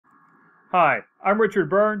Hi, I'm Richard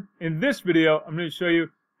Byrne. In this video, I'm going to show you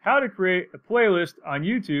how to create a playlist on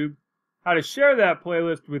YouTube, how to share that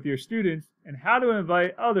playlist with your students, and how to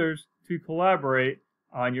invite others to collaborate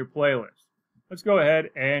on your playlist. Let's go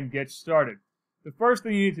ahead and get started. The first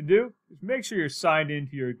thing you need to do is make sure you're signed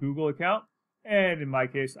into your Google account. And in my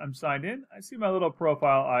case, I'm signed in. I see my little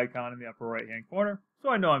profile icon in the upper right-hand corner, so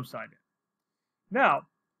I know I'm signed in. Now,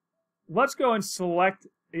 let's go and select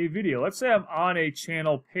a video. Let's say I'm on a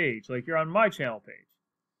channel page, like you're on my channel page.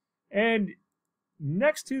 And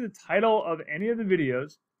next to the title of any of the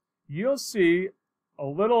videos, you'll see a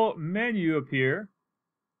little menu appear,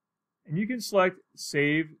 and you can select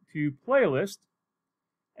Save to Playlist.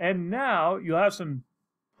 And now you'll have some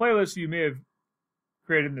playlists you may have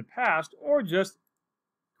created in the past, or just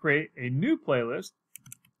create a new playlist.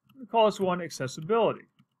 We'll call this one Accessibility.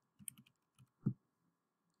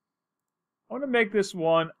 I want to make this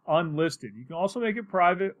one unlisted. You can also make it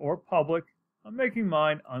private or public. I'm making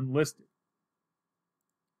mine unlisted.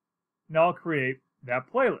 Now I'll create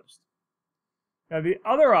that playlist. Now the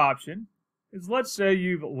other option is, let's say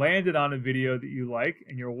you've landed on a video that you like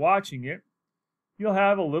and you're watching it. You'll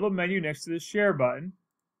have a little menu next to the share button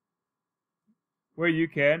where you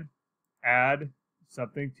can add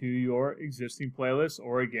something to your existing playlist,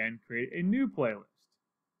 or again, create a new playlist.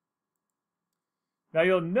 Now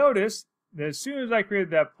you'll notice that as soon as I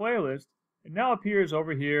created that playlist, it now appears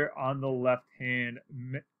over here on the left-hand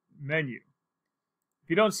menu. If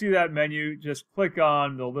you don't see that menu, just click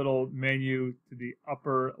on the little menu to the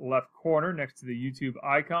upper left corner next to the YouTube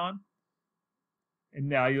icon, and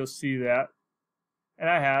now you'll see that. And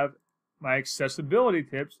I have my accessibility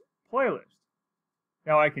tips playlist.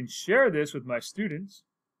 Now I can share this with my students.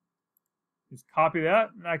 Just copy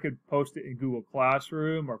that, and I could post it in Google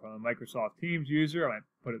Classroom, or if I'm a Microsoft Teams user, I might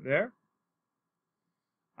put it there.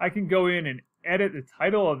 I can go in and edit the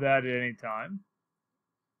title of that at any time.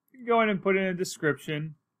 You can go in and put in a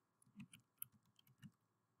description.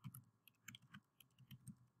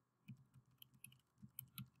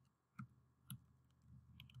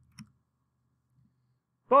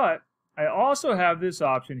 But I also have this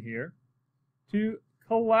option here to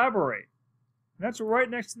collaborate. And that's right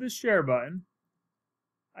next to the share button.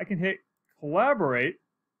 I can hit collaborate,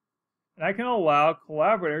 and I can allow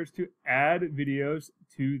collaborators to add videos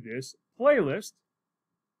to this playlist.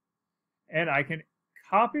 And I can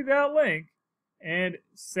copy that link and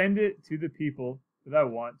send it to the people that I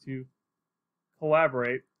want to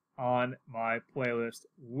collaborate on my playlist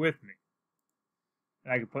with me.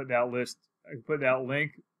 And I can put that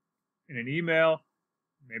link in an email.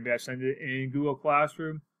 Maybe I send it in Google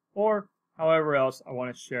Classroom, or however else I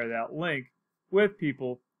want to share that link with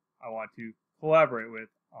people I want to collaborate with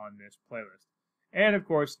on this playlist. And of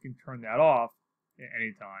course, you can turn that off at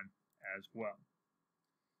any time as well.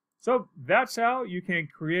 So that's how you can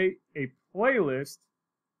create a playlist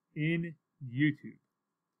in YouTube.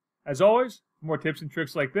 As always, for more tips and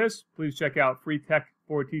tricks like this, please check out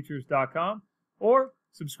freetech4teachers.com or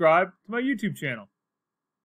subscribe to my YouTube channel.